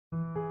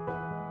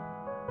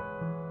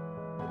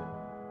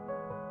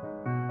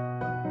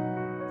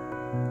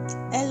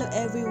Hello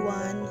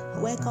everyone,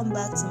 welcome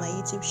back to my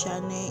YouTube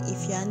channel.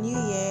 If you are new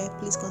here,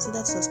 please consider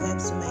to subscribe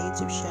to my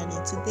YouTube channel.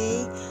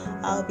 Today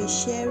I'll be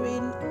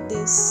sharing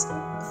this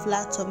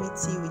flat tummy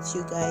tea with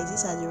you guys.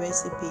 These are the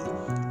recipe: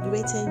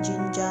 grated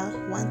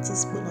ginger, 1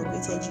 teaspoon of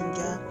grated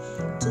ginger,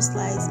 2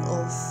 slices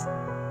of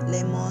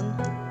lemon,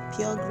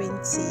 pure green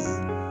tea,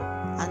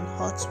 and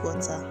hot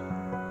water.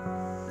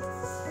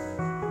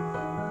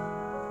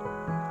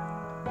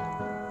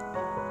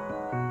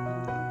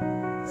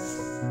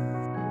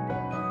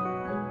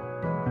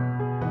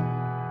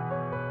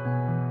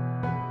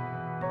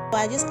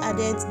 I just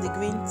added the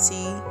green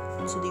tea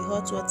to the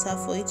hot water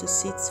for it to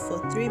sit for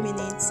 3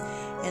 minutes,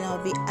 and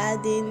I'll be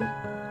adding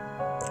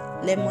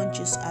lemon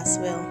juice as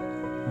well.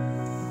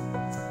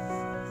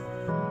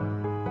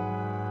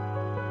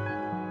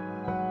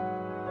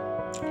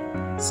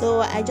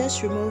 So I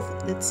just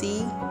removed the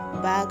tea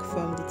bag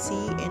from the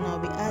tea, and I'll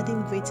be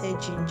adding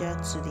grated ginger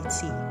to the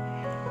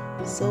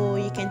tea. So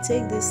you can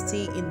take this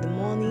tea in the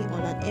morning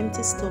on an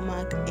empty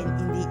stomach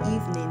and in the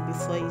evening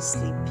before you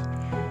sleep.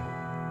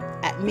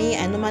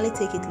 I normally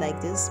take it like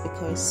this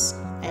because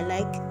I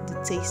like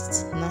the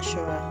taste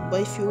natural,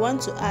 but if you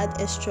want to add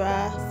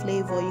extra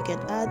flavor, you can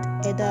add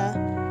either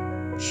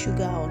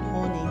sugar or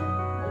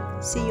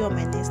honey. See you on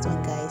my next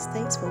one, guys.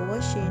 Thanks for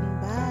watching.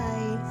 Bye.